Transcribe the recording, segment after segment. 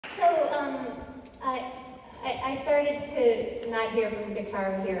I started to not hear from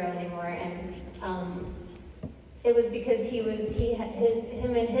Guitar Hero anymore, and it was because him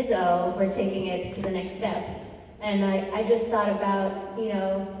and his O were taking it to the next step. And I just thought about, you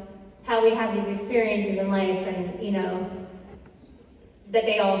know, how we have these experiences in life, and, you know, that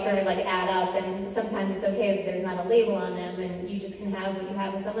they all sort of like add up, and sometimes it's okay if there's not a label on them, and you just can have what you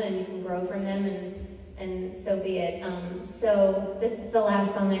have with someone, and you can grow from them, and so be it. So this is the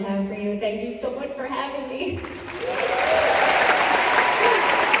last song I have for you. Thank you so much for having me.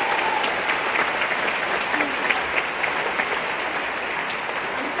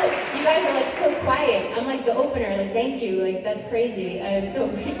 You guys are like so quiet. I'm like the opener, like thank you, like that's crazy. I so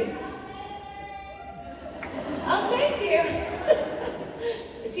appreciate it. Oh, thank you.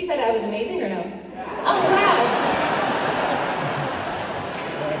 She said I was amazing or no? Oh, wow.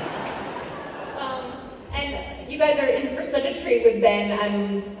 And you guys are in for such a treat with Ben.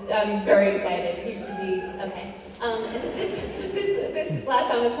 I'm very excited. You should be, okay. And this last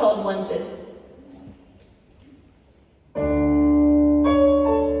song is called Onces.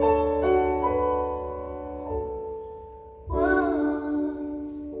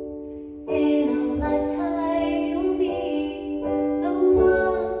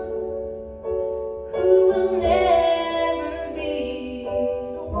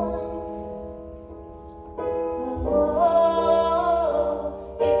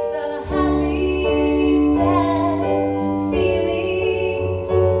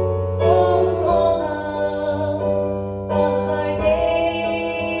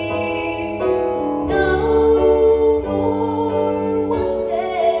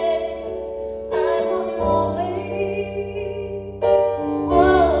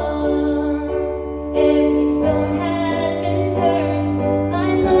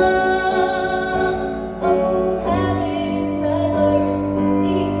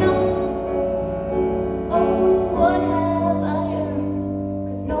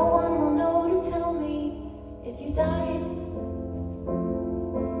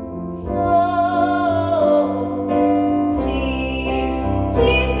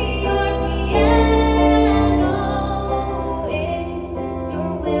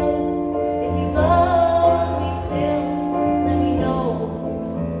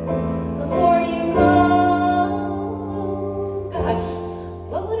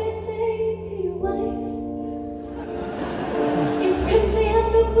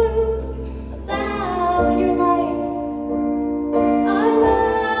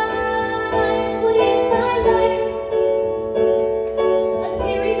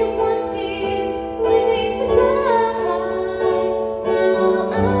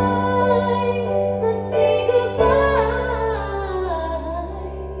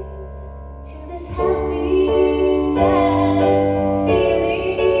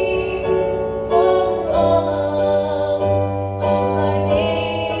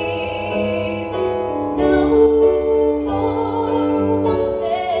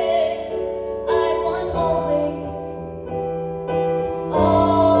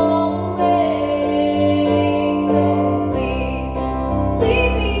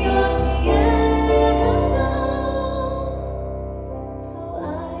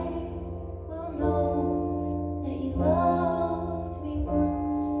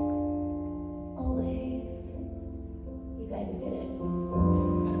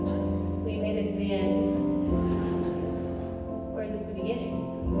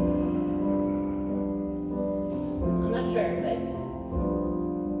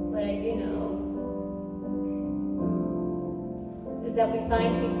 That we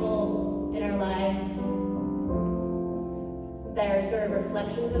find people in our lives that are sort of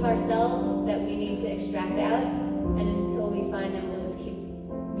reflections of ourselves that we need to extract out, and until we find them, we'll just keep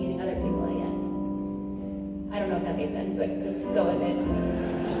meeting other people, I guess. I don't know if that makes sense, but just go with it.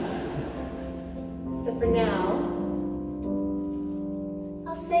 So for now,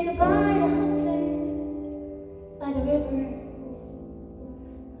 I'll say goodbye to Hudson by the river.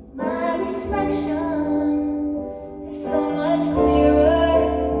 My reflection